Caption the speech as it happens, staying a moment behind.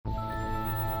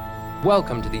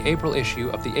Welcome to the April issue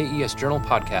of the AES Journal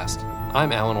podcast.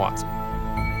 I'm Alan Watson.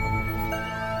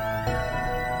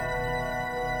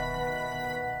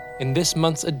 In this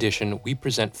month's edition, we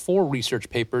present 4 research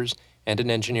papers and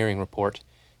an engineering report,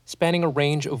 spanning a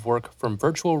range of work from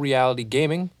virtual reality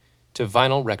gaming to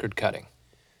vinyl record cutting.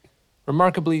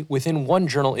 Remarkably, within one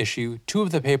journal issue, 2 of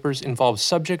the papers involve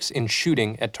subjects in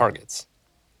shooting at targets.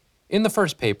 In the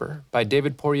first paper, by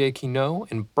David Poirier-Quinault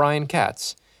and Brian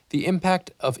Katz, the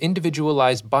impact of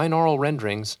individualized binaural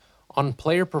renderings on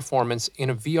player performance in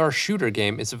a VR shooter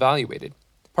game is evaluated.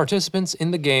 Participants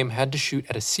in the game had to shoot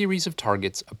at a series of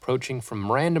targets approaching from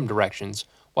random directions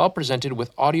while presented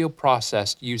with audio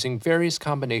processed using various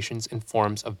combinations and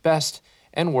forms of best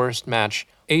and worst match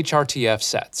HRTF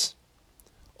sets.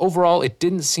 Overall, it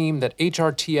didn't seem that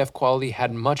HRTF quality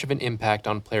had much of an impact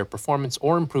on player performance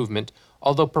or improvement,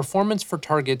 although performance for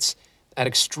targets at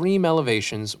extreme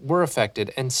elevations were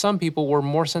affected, and some people were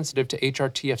more sensitive to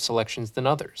HRTF selections than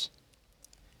others.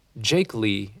 Jake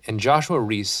Lee and Joshua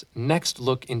Reese next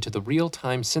look into the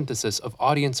real-time synthesis of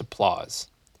audience applause.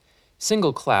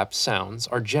 Single clap sounds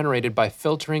are generated by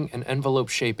filtering and envelope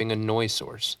shaping a noise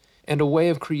source, and a way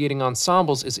of creating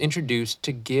ensembles is introduced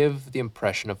to give the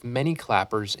impression of many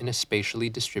clappers in a spatially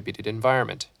distributed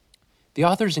environment. The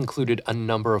authors included a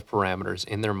number of parameters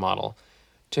in their model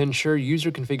to ensure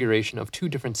user configuration of 2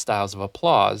 different styles of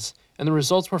applause, and the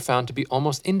results were found to be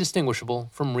almost indistinguishable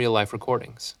from real-life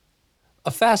recordings.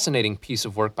 A fascinating piece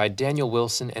of work by Daniel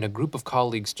Wilson and a group of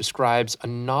colleagues describes a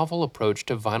novel approach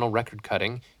to vinyl record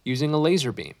cutting using a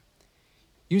laser beam.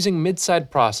 Using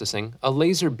mid-side processing, a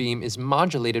laser beam is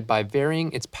modulated by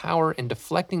varying its power and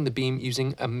deflecting the beam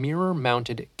using a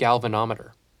mirror-mounted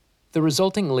galvanometer. The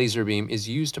resulting laser beam is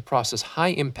used to process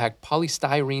high-impact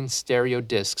polystyrene stereo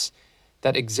discs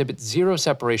that exhibit 0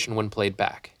 separation when played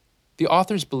back. The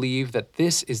authors believe that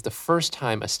this is the first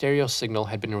time a stereo signal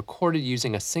had been recorded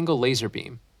using a single laser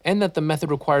beam, and that the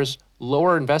method requires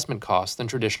lower investment costs than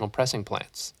traditional pressing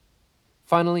plants.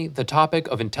 Finally, the topic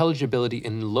of intelligibility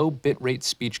in low bitrate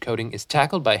speech coding is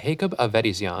tackled by Jacob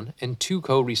Avedisian and 2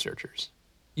 co-researchers.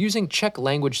 Using Czech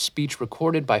language speech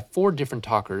recorded by 4 different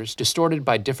talkers, distorted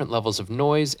by different levels of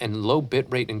noise and low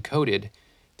bitrate encoded,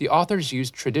 the authors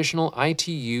used traditional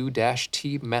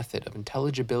ITU-T method of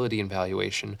intelligibility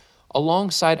evaluation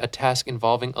alongside a task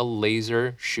involving a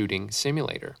laser shooting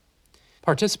simulator.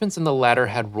 Participants in the latter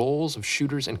had roles of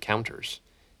shooters and counters.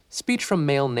 Speech from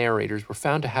male narrators were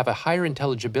found to have a higher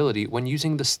intelligibility when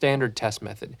using the standard test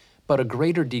method, but a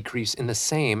greater decrease in the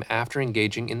same after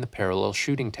engaging in the parallel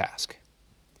shooting task.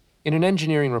 In an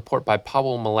engineering report by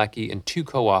Pavel Malecki and 2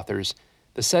 co-authors,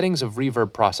 the settings of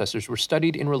reverb processors were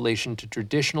studied in relation to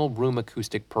traditional room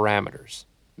acoustic parameters.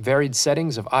 Varied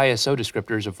settings of ISO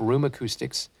descriptors of room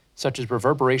acoustics, such as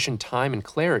reverberation time and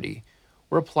clarity,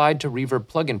 were applied to reverb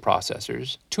plugin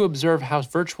processors to observe how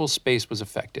virtual space was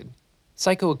affected.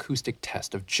 Psychoacoustic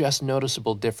tests of just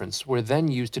noticeable difference were then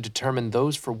used to determine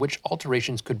those for which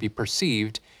alterations could be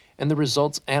perceived, and the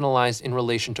results analyzed in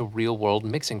relation to real-world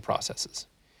mixing processes.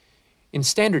 In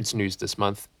Standards News this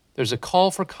month, there's a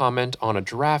call for comment on a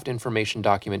draft information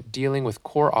document dealing with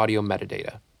core audio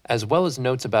metadata, as well as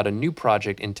notes about a new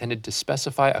project intended to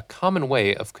specify a common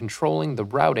way of controlling the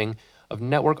routing of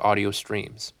network audio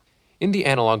streams. In the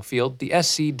analog field, the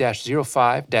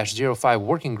SC-05-05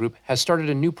 working group has started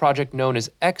a new project known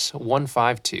as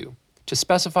X152 to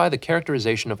specify the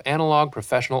characterization of analog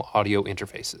professional audio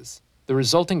interfaces. The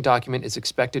resulting document is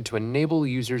expected to enable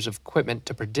users of equipment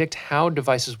to predict how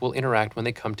devices will interact when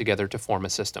they come together to form a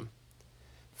system.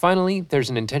 Finally, there's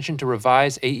an intention to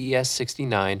revise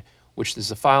AES-69, which is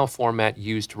the file format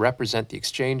used to represent the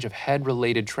exchange of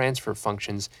head-related transfer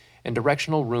functions and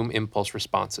directional room impulse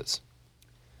responses.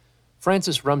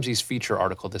 Francis Rumsey's feature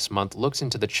article this month looks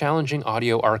into the challenging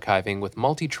audio archiving with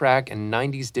multi-track and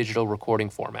 90s digital recording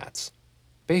formats.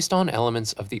 Based on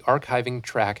elements of the archiving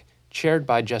track chaired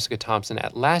by Jessica Thompson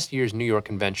at last year's New York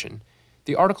convention,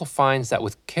 the article finds that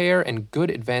with care and good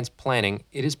advanced planning,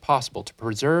 it is possible to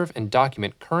preserve and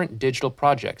document current digital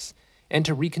projects and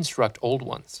to reconstruct old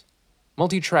ones.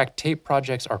 Multi-track tape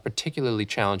projects are particularly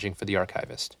challenging for the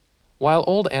archivist. While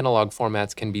old analog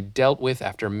formats can be dealt with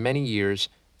after many years,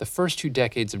 the first 2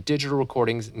 decades of digital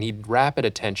recordings need rapid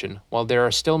attention while there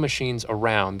are still machines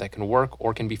around that can work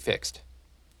or can be fixed.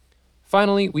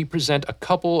 Finally, we present a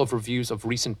couple of reviews of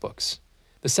recent books.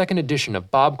 The second edition of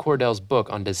Bob Cordell's book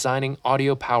on designing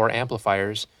audio power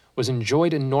amplifiers was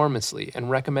enjoyed enormously and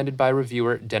recommended by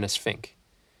reviewer Dennis Fink.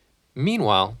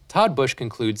 Meanwhile, Todd Bush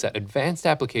concludes that Advanced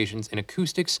Applications in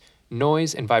Acoustics,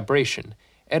 Noise, and Vibration,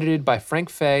 edited by Frank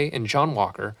Fay and John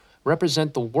Walker,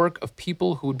 represent the work of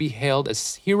people who would be hailed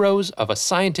as heroes of a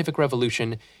scientific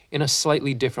revolution in a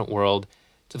slightly different world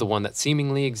to the one that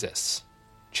seemingly exists.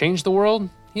 Change the world?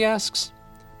 He asks.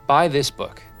 Buy this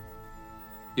book.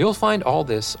 You'll find all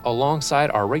this alongside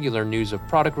our regular news of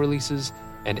product releases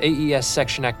and AES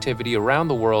section activity around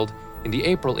the world in the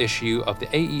April issue of the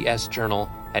AES Journal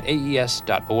at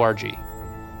aes.org.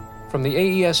 From the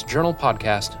AES Journal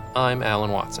podcast, I'm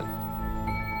Alan Watson.